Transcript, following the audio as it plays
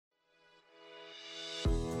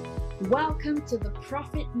Welcome to the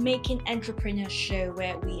Profit Making Entrepreneur Show,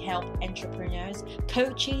 where we help entrepreneurs,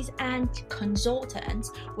 coaches, and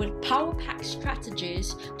consultants with power packed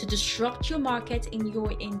strategies to disrupt your market in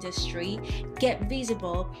your industry, get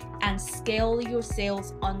visible, and scale your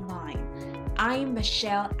sales online. I'm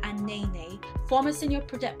Michelle Anene, former Senior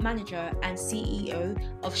Product Manager and CEO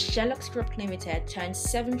of Sherlock's Group Limited, turned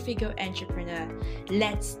 7-figure entrepreneur.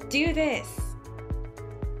 Let's do this!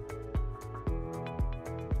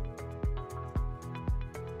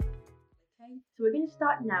 So we're going to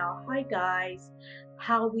start now. Hi guys,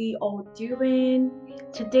 how we all doing?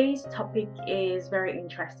 Today's topic is very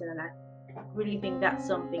interesting, and I really think that's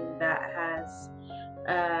something that has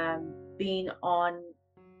been on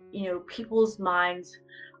people's minds,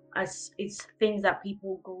 as it's things that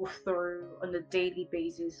people go through on a daily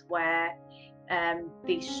basis, where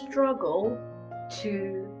they struggle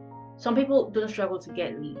to. Some people don't struggle to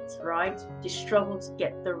get leads, right? They struggle to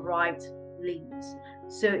get the right leads.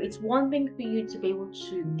 So it's one thing for you to be able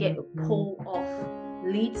to get a pull of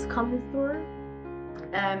leads coming through,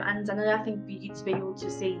 and another thing for you to be able to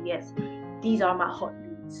say, yes, these are my hot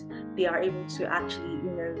leads. They are able to actually,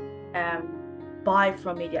 buy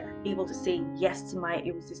from me. They're able to say yes to my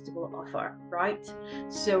irresistible offer, right?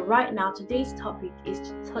 So right now, today's topic is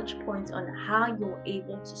to touch points on how you're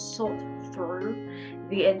able to sort through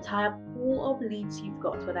the entire pool of leads you've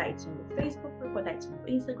got, whether it's on your Facebook group, whether it's on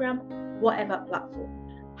your Instagram, whatever platform.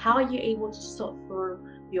 How are you able to sort through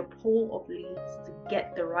your pool of leads to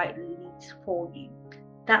get the right leads for you?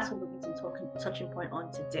 That's what we're going to be touching point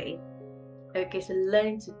on today. Okay, so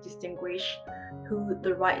learning to distinguish who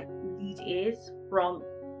the right lead is from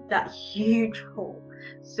that huge pool.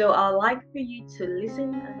 So I'd like for you to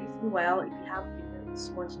listen and listen well. If you have notes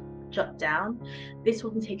you want to jot down, this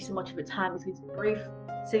won't take so much of your time. It's brief,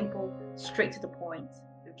 simple, straight to the point.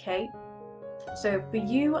 Okay. So for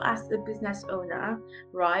you as a business owner,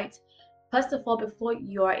 right? First of all, before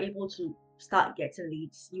you are able to start getting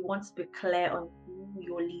leads, you want to be clear on who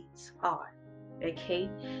your leads are. Okay.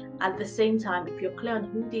 At the same time, if you're clear on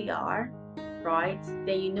who they are, right,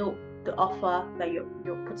 then you know the offer that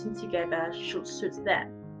you're putting together should suit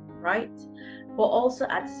them, right? But also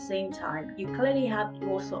at the same time, you clearly have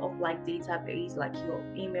your sort of like database, like your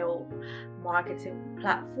email marketing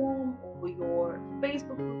platform or your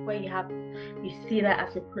Facebook group, where you see that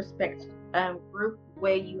as your prospect group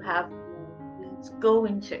where you have your leads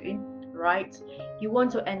going to, right? You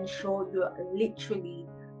want to ensure you're literally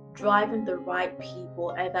driving the right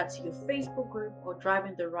people either to your Facebook group or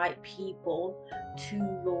driving the right people to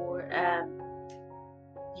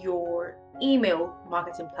your email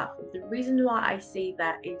marketing platform. The reason why I say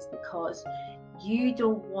that is because you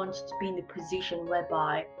don't want to be in a position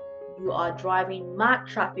whereby you are driving mad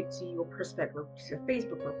traffic to your prospect group, to your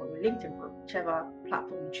Facebook group or your LinkedIn group, whichever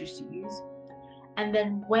platform you choose to use. And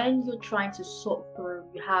then when you're trying to sort through,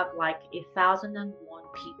 you have like 1,001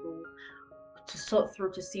 people to sort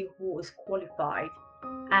through to see who is qualified,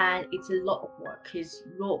 and it's a lot of work because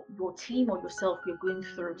your team or yourself, you're going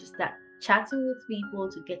through to start chatting with people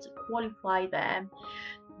to get to qualify them.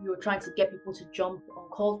 You're trying to get people to jump on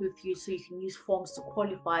calls with you so you can use forms to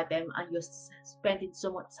qualify them, and you're spending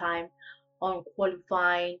so much time on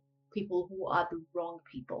qualifying people who are the wrong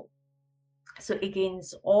people. So again,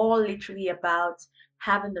 it's all literally about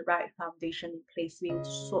having the right foundation in place to be able to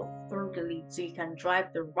sort through the leads so you can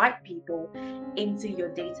drive the right people into your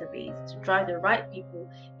database, to drive the right people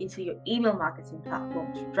into your email marketing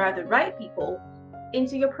platform, to drive the right people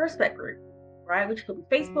into your prospect group, right? Which could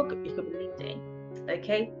be Facebook, it could be LinkedIn.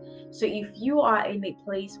 Okay. So if you are in a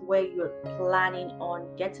place where you're planning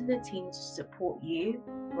on getting the team to support you,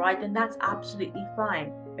 right, then that's absolutely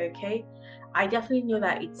fine. Okay. I definitely know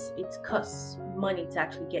that it costs money to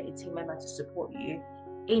actually get a team member to support you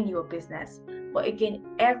in your business. But again,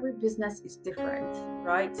 every business is different,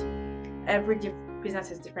 right? Every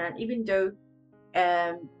business is different. Even though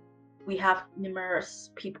we have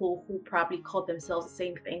numerous people who probably call themselves the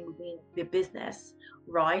same thing within the business,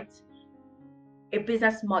 right? A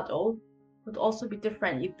business model would also be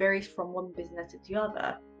different. It varies from one business to the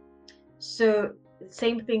other. So the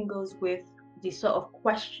same thing goes with the sort of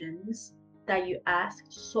questions that you ask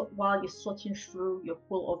while you're sorting through your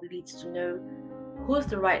pool of leads to know who's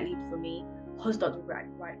the right lead for me, who's not the right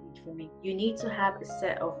lead for me. You need to have a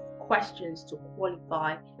set of questions to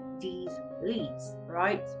qualify these leads,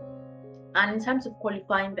 right? And in terms of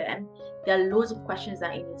qualifying them, there are loads of questions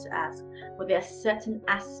that you need to ask, but there are certain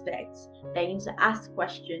aspects that you need to ask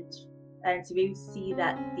questions and to be able to see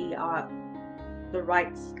that they are the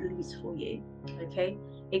right leads for you. Okay.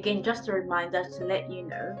 Again, just a reminder to let you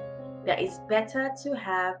know that it's better to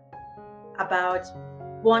have about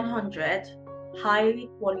 100 highly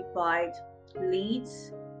qualified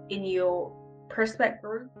leads in your prospect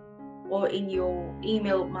group or in your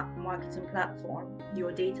email marketing platform,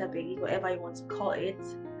 your database, whatever you want to call it,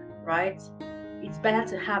 right? It's better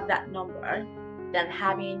to have that number than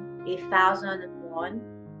having 1,001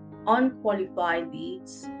 unqualified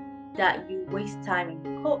leads that you waste time in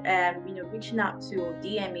reaching out to or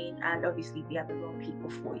DMing, and obviously they are the wrong people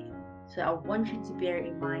for you. So I want you to bear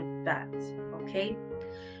in mind that, okay?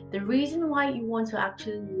 The reason why you want to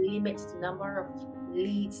actually limit the number of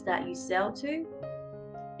leads that you sell to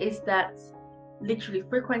is that literally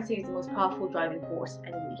frequency is the most powerful driving force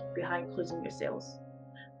anyway behind closing your sales.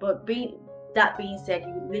 But being said,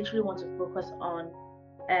 you literally want to focus on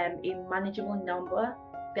a manageable number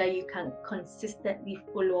that you can consistently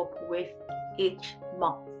follow up with each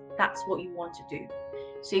month. That's what you want to do.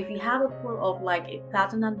 So if you have a pool of like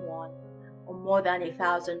 1,001 or more than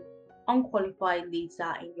 1,000 unqualified leads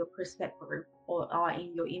that are in your prospect group or are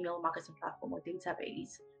in your email marketing platform or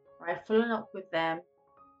database, right? Following up with them,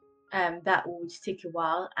 that will take a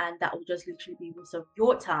while, and that will just literally be waste of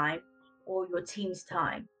your time or your team's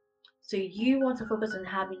time. So you want to focus on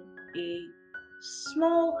having a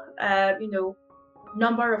small,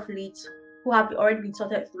 number of leads who have already been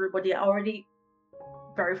sorted through, but they are already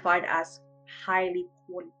verified as highly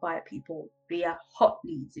qualified people. They are hot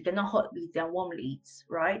leads. If they're not hot leads, they're warm leads,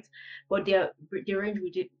 right? But they range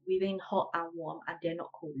within hot and warm, and they're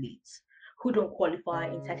not cold leads who don't qualify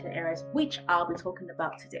in certain areas, which I'll be talking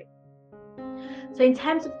about today. So in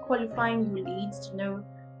terms of qualifying your leads to know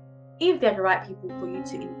if they're the right people for you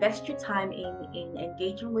to invest your time in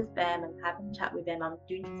engaging with them and having a chat with them and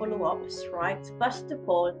doing follow-ups, right? First of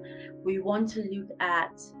all, we want to look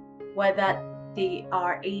at whether they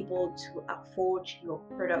are able to afford your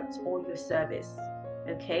product or your service,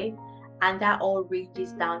 okay? And that all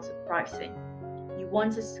ranges down to pricing. You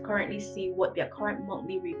want to currently see what their current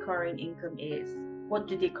monthly recurring income is. What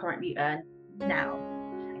do they currently earn now?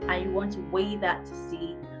 And you want to weigh that to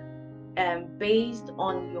see, based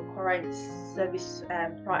on your current service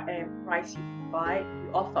price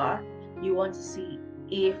you offer, you want to see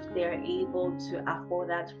if they're able to afford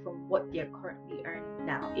that from what they're currently earning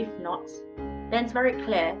now. If not, then it's very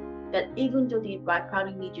clear that even though they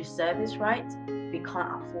probably need your service, right, they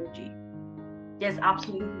can't afford you. There's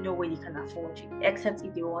absolutely no way they can afford you, except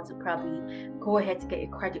if they want to probably go ahead to get a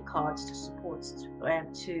credit card to support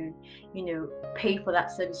to pay for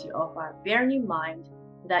that service you offer. Bearing in mind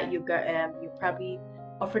that you're probably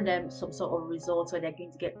offering them some sort of results where they're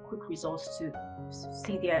going to get quick results to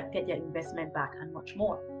get their investment back and much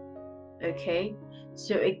more. Okay,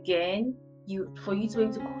 so again, for you to be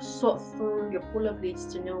able to sort through your pool of leads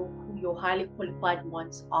to know who your highly qualified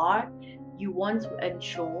ones are, you want to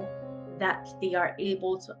ensure that they are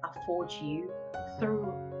able to afford you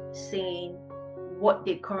through saying what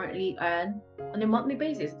they currently earn on a monthly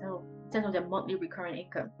basis in terms of their monthly recurring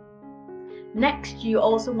income. Next, you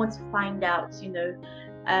also want to find out,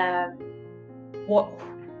 um, what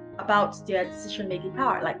about their decision making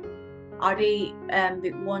power. Like, are they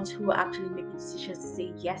the ones who are actually making decisions to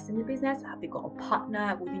say yes in the business? Have they got a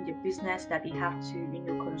partner within the business that they have to,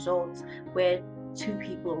 consult, where two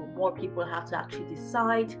people or more people have to actually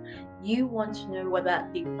decide? You want to know whether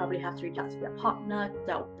they probably have to reach out to their partner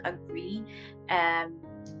that will agree, and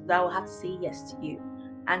that will have to say yes to you.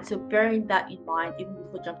 And so, bearing that in mind, even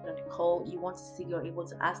before jumping on the call, you want to see you're able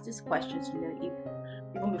to ask these questions, if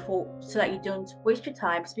even before, so that you don't waste your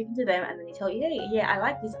time speaking to them and then they tell you, hey, yeah, I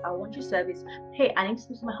like this, I want your service. Hey, I need to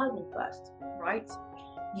speak to my husband first, right?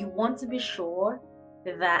 You want to be sure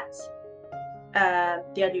that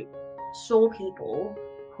they're the sole people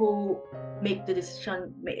who make the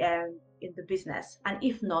decision in the business. And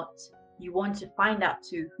if not, you want to find out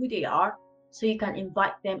too who they are so you can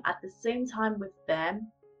invite them at the same time with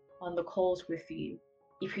them on the calls with you.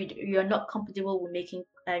 If you're not comfortable with making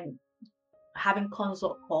having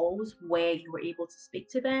consult calls where you were able to speak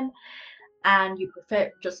to them and you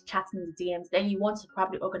prefer just chatting in the DMs, then you want to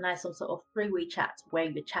probably organize some sort of three-way chat where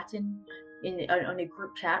you're chatting on a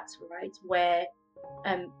group chat, right? Where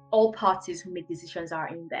all parties who make decisions are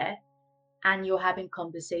in there and you're having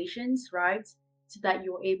conversations, right? So that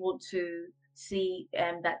you're able to see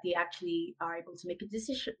that they actually are able to make a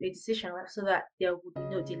decision, right? So that there will be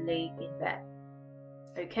no delay in there.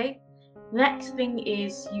 Okay. Next thing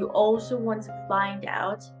is you also want to find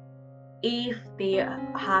out if they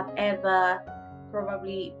have ever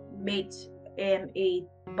probably made a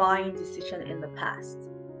buying decision in the past.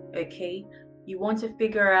 Okay, you want to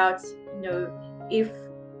figure out, if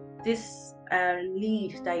this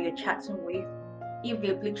lead that you're chatting with if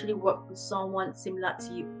they've literally worked with someone similar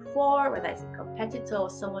to you before, whether it's a competitor or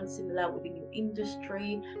someone similar within your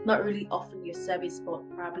industry, not really offering your service, but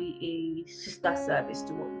probably a sister service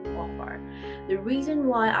to what you offer. The reason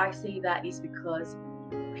why I say that is because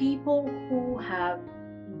people who have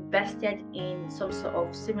invested in some sort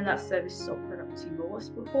of similar service or product to yours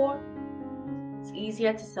before, it's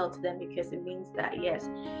easier to sell to them because it means that yes,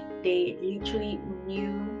 they literally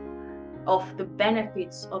knew of the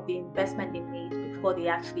benefits of the investment they made before they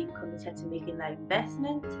actually committed to making that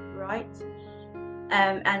investment, right?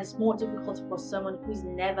 And it's more difficult for someone who's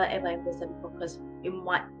never ever invested before because it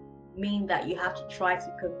might mean that you have to try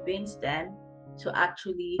to convince them to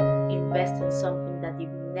actually invest in something that they've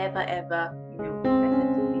never ever,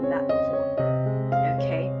 invested in that before.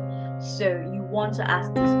 Okay, so you want to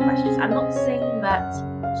ask these questions. I'm not saying that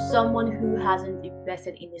someone who hasn't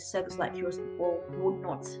invested in a service like yours before would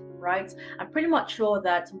not, right? I'm pretty much sure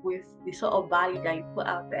that with the sort of value that you put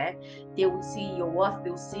out there, they will see your worth,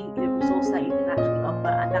 they'll see the results that you can actually offer,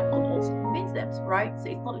 and that could also convince them, right? So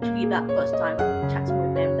it's not literally that first time chatting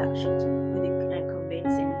with them that should really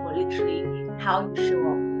convincing, but literally how you show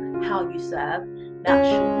up, how you serve, that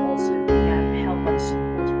should also help and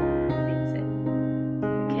support convincing.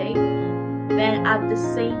 Okay, then at the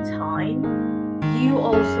same time, you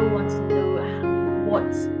also want to know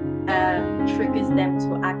what triggers them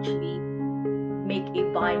to actually make a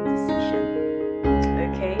buying decision.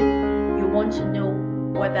 Okay, you want to know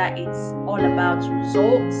whether it's all about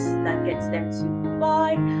results that gets them to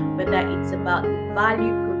buy, whether it's about the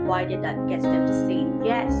value provided that gets them to say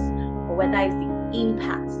yes, or whether it's the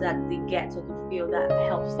impact that they get or they feel that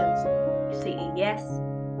helps them to say yes,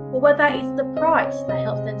 or whether it's the price that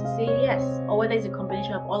helps them to say yes, or whether it's a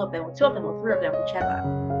combination of all of them, or two of them, or three of them, whichever.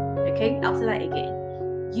 Okay, I'll say that again.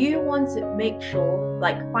 You want to make sure,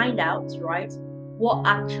 like, find out, right, what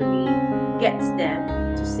actually gets them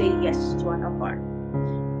to say yes to an offer.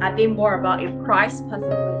 Are they more about a price person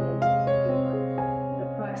when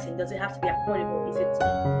the pricing? Does it have to be affordable? Is it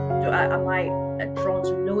am I drawn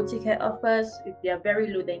to low ticket offers? If they are very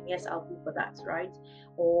low, then yes, I'll go for that, right?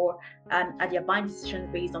 Or are they buying decisions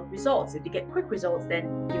based on results? If they get quick results, then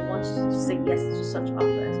you want to say yes to such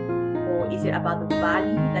offers. Or is it about the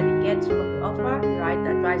value that they get from the offer, right?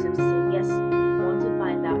 That drives them to say yes. You want to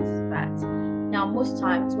find out that. Now, most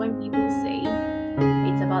times when people say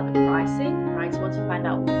it's about the pricing, right? You want to find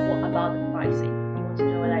out what about the pricing. You want to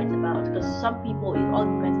know what that is about. Because some people, it all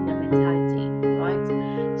depends on their mentality,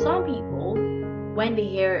 right? Some people, when they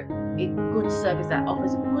hear a good service that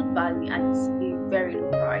offers a good value and it's a very low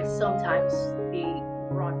price, sometimes they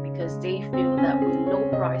run because they feel that with low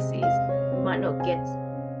prices, you might not get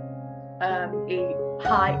a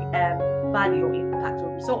high value or impact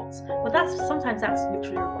or results. But that's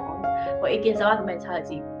literally wrong. But again, it's about the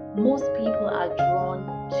mentality. Most people are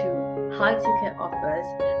drawn to high ticket offers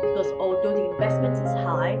because although the investment is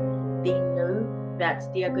high, they know that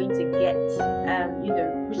they are going to get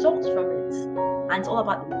results from it. And it's all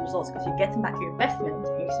about the results because you're getting back your investment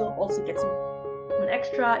and you're still also getting an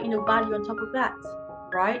extra value on top of that,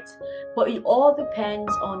 right? But it all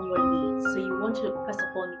depends on your needs. So you want to first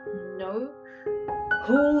of all know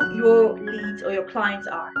who your leads or your clients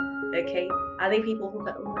are. Okay, are they people who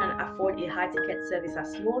can afford a high ticket service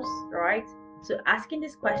as yours, right? So asking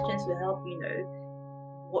these questions will help you know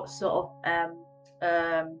what sort of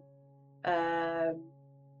um um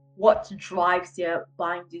what drives their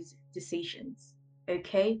buying decisions.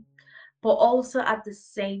 Okay, but also at the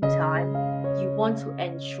same time you want to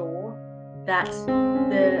ensure that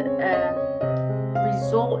the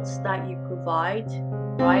results that you provide,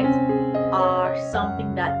 right, are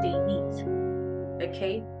something that they need.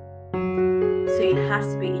 Okay, so it has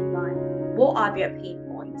to be in line. What are their pain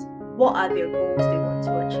points? What are their goals they want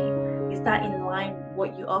to achieve? Is that in line with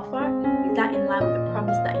what you offer? Is that in line with the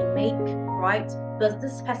promise that you make, right? Does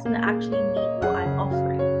this person actually need what I'm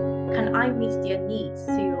offering? Can I meet their needs?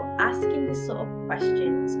 So you're asking this sort of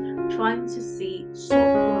questions, trying to see, sort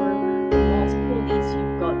through the multiple leads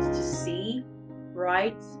you've got to see,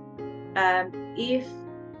 right? If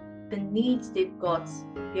the needs they've got,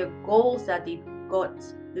 their goals that they've got,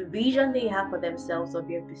 the vision they have for themselves or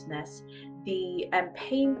their business, the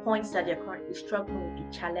pain points that they're currently struggling with,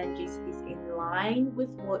 the challenges is in line with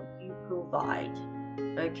what you provide.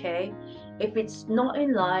 Okay, if it's not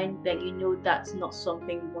in line, then you know that's not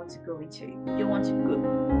something you want to go into. You don't want to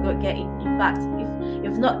go get it. In fact, if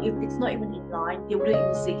it's not even in line, they wouldn't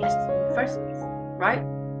even say yes to you in the first place, right?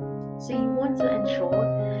 So you want to ensure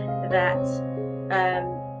that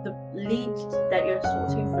the lead that you're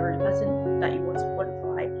sorting through, the person that you want to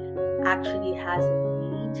qualify, actually has a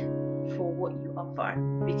need for what you offer. offer.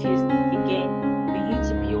 Because again, for you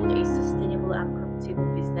to build a sustainable and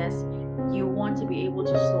profitable business, you want to be able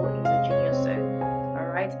to soar in your genius zone, all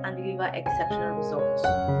right, and deliver exceptional results.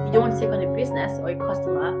 You don't want to take on a business or a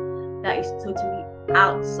customer that is totally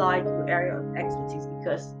outside your area of expertise,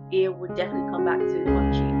 because it would definitely come back to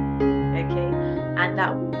haunt you. Okay, and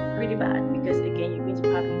that would be pretty bad, because again, you're going to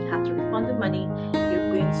probably have to refund the money,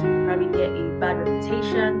 you're going to probably get a bad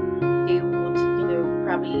reputation, they would,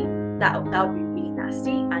 probably, that would be really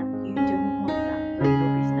nasty, and you don't want that for your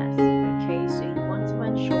business. Okay, so you want to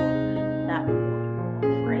ensure that what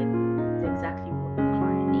you're offering is exactly what your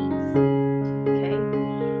client needs. Okay,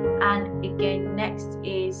 and again, next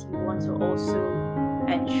is you want to also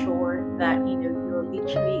ensure that you're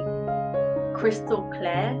literally crystal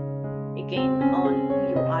clear again on who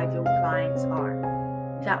your ideal clients are.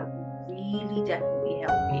 That will really definitely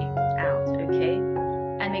help you out. Okay,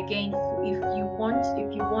 and again, if you want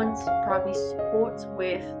probably support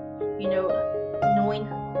with knowing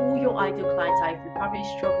who your ideal clients are, if you're probably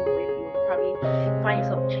struggling with, you're probably find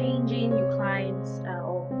yourself changing your clients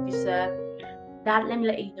or who you serve, that let me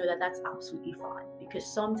let you know that that's absolutely fine, because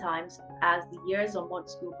sometimes as the years or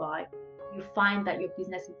months go by, you find that your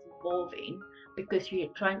business is evolving, because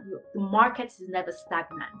the market is never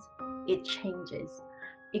stagnant, it changes.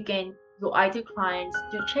 Again, your ideal clients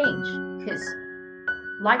do change, because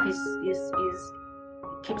life is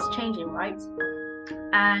keeps changing, right?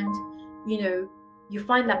 And you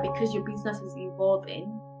find that because your business is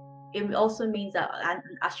evolving, it also means that, and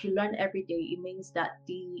as you learn every day, it means that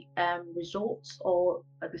the results or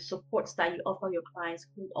the supports that you offer your clients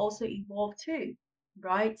could also evolve too,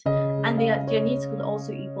 right? And their needs could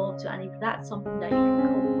also evolve too. And if that's something that you can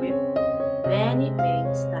cope with, then it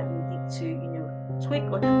means that you need to tweak a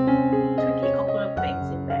couple of things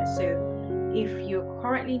in there. So if you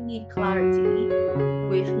currently need clarity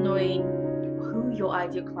with knowing who your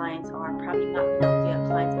ideal clients are, probably mapping out their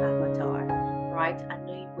client avatar, right, and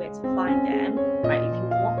knowing where to find them, right? If you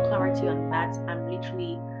want clarity on that, I'm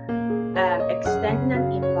literally extending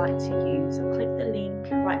an invite to you. So click the link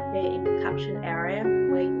right there in the caption area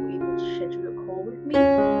where you're able to schedule a call with me,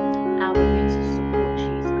 and we're going to support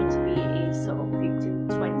you. It's going to be a sort of 15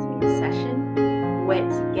 to 20-minute session where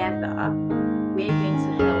together we're going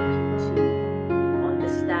to help you to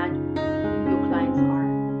understand who your clients are,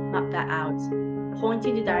 map that out, point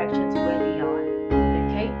in the direction to where they are,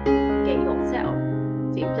 okay? Get you all set up.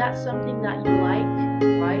 So if that's something that you like,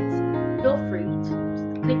 right, feel free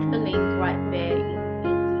to click the link right there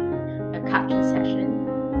in the caption session,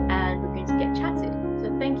 and we're going to get chatting.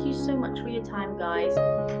 So thank you so much for your time, guys.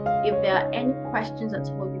 If there are any questions at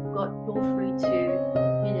all you've got, feel free to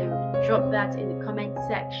drop that in the comment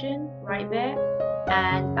section right there,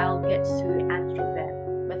 and I'll get to answer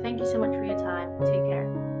them. But thank you so much for your time. Take care.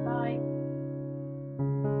 Bye.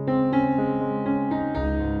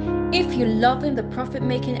 If you're loving the Profit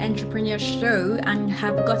Making Entrepreneur show and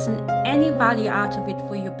have gotten any value out of it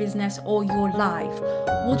for your business or your life,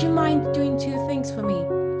 would you mind doing two things for me?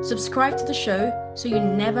 Subscribe to the show so you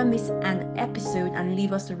never miss an episode, and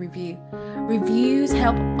leave us a review. Reviews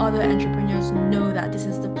help other entrepreneurs know that this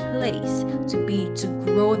is the place to be to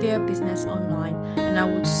grow their business online. And I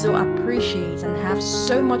would so appreciate and have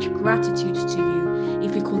so much gratitude to you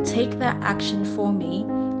if you could take that action for me.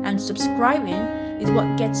 And subscribing is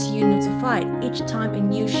what gets you notified each time a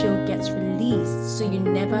new show gets released, so you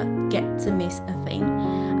never get to miss a thing.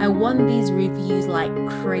 I want these reviews like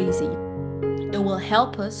crazy. It will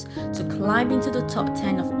help us to climb into the top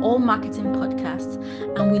 10 of all marketing podcasts,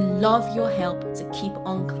 and we love your help to keep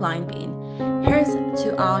on climbing. Here's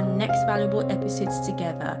to our next valuable episodes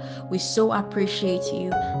together. We so appreciate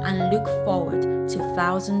you and look forward to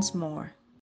thousands more.